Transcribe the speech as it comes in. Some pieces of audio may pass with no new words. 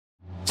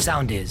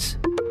Soundis.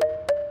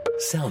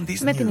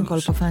 Με την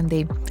Νικόλ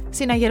Ποφάντη.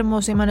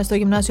 Συναγερμός σήμανε στο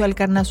γυμνάσιο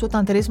Αλκαρνασσού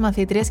όταν 3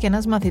 μαθήτριες και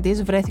ένας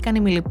μαθητής βρέθηκαν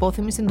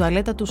ημιλιπόθυμοι στην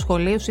τουαλέτα του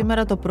σχολείου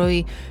σήμερα το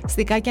πρωί.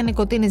 Στικάκια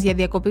νοικοτήνης για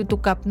διακοπή του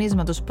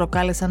καπνίσματος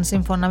προκάλεσαν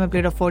σύμφωνα με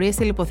πληροφορίες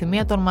τη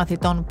λιποθυμία των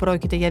μαθητών.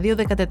 Πρόκειται για 2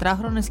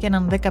 14χρονες και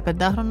έναν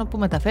 15χρονο που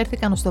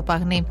μεταφέρθηκαν στο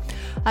Παγνί.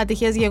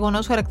 Ατυχές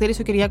γεγονός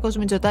χαρακτήρισε ο Κυριάκος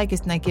Μητσοτάκης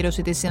στην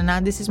ακύρωση της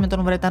συνάντησης με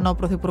τον Βρετανό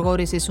Πρωθυπουργό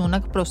Ρισί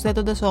Σούνακ,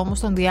 προσθέτοντας όμως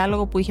τον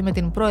διάλογο που είχε με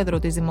την πρόεδρο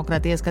της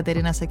Δημοκρατίας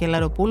Κατερίνα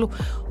Σακελαροπούλου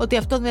ότι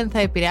αυτό δεν θα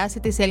επηρεάσει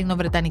τις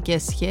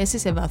ελληνοβρετανικές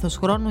σχέσεις σε βάθος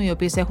χρόνου, οι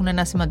οποίες έχουν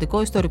ένα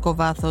σημαντικό ιστορικό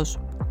βάθος.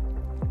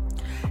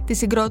 Τη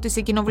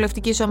συγκρότηση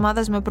κοινοβουλευτικής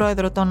ομάδας με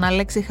πρόεδρο τον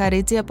Αλέξη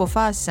Χαρίτση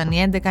αποφάσισαν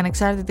οι 11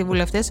 ανεξάρτητοι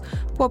βουλευτές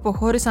που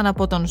αποχώρησαν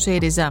από τον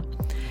ΣΥΡΙΖΑ.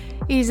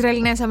 Οι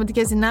Ισραηλινές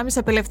αμυντικές δυνάμεις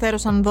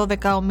απελευθέρωσαν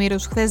 12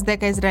 ομήρους, χθες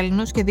 10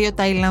 Ισραηλινούς και 2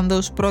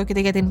 Ταϊλανδούς. Πρόκειται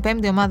για την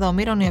 5η ομάδα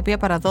ομήρων, η οποία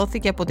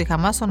παραδόθηκε από τη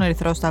Χαμάς στον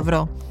Ερυθρό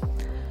Σταυρό.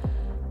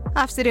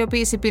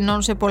 Αυστηριοποίηση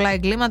ποινών σε πολλά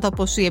εγκλήματα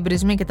όπως οι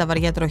εμπρισμοί και τα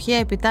βαριά τροχαία,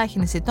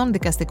 επιτάχυνση των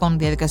δικαστικών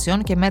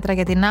διαδικασιών και μέτρα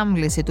για την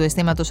άμβληση του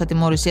αισθήματος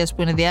ατιμωρησίας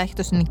που είναι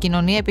διάχυτο στην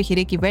κοινωνία, επιχειρεί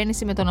η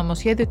κυβέρνηση με το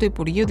νομοσχέδιο του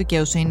Υπουργείου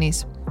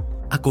Δικαιοσύνης.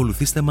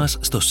 Ακολουθήστε μας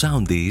στο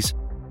Soundis,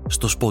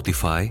 στο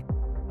Spotify,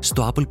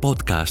 στο Apple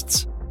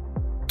Podcasts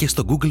και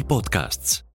στο Google Podcasts.